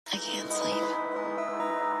I can't sleep.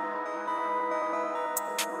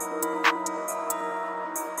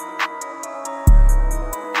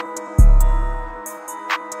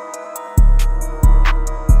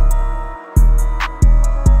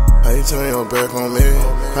 How you turn your back on me?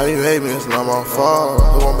 How you hate me? It's not my fault.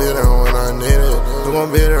 Who gon' be there when I need it? Who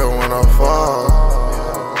gon' be there when I fall?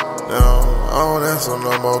 Now, I don't answer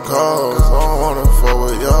no more calls. I don't wanna fuck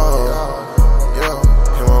with y'all.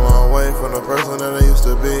 Came a long way from the person that I used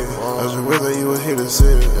to be. I was with her, you was here to see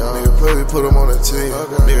it. Nigga play, we put him on the tee.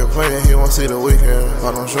 Nigga playing, he won't see the weekend.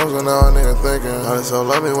 Pop them shrooms and now a nigga thinking. How they so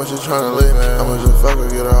love me when she tryna leave me. I'ma just fuck her,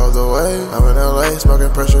 get her out the way. I'm in LA,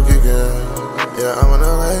 smoking pressure kicking. Yeah, I'm in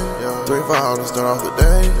LA. 3-5 to start off the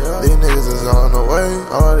day. These niggas is on the way.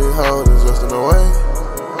 All of these hoes is just in the way.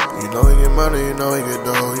 You know we get money, you know we get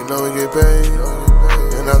dough, you know we get paid.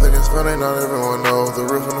 And nothing is funny, not everyone knows the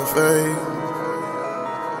roof and the fade.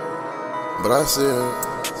 But I see it,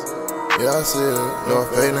 yeah I see it. No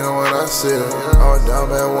fake nigga when I see it. I was down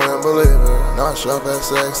bad, wouldn't believe it. Now I shop at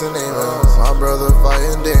sex and emails. My brother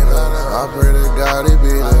fighting demons. I pray to God he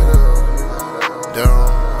beat it. Down,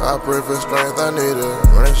 I pray for strength, I need it.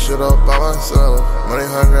 Running shit up by myself. Money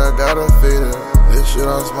hungry, I gotta feed it. This shit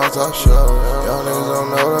on my top shelf. Y'all niggas don't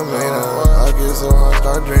know the meaning. I get so high,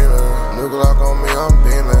 start dreaming. New Glock on me, I'm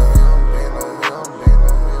beaming.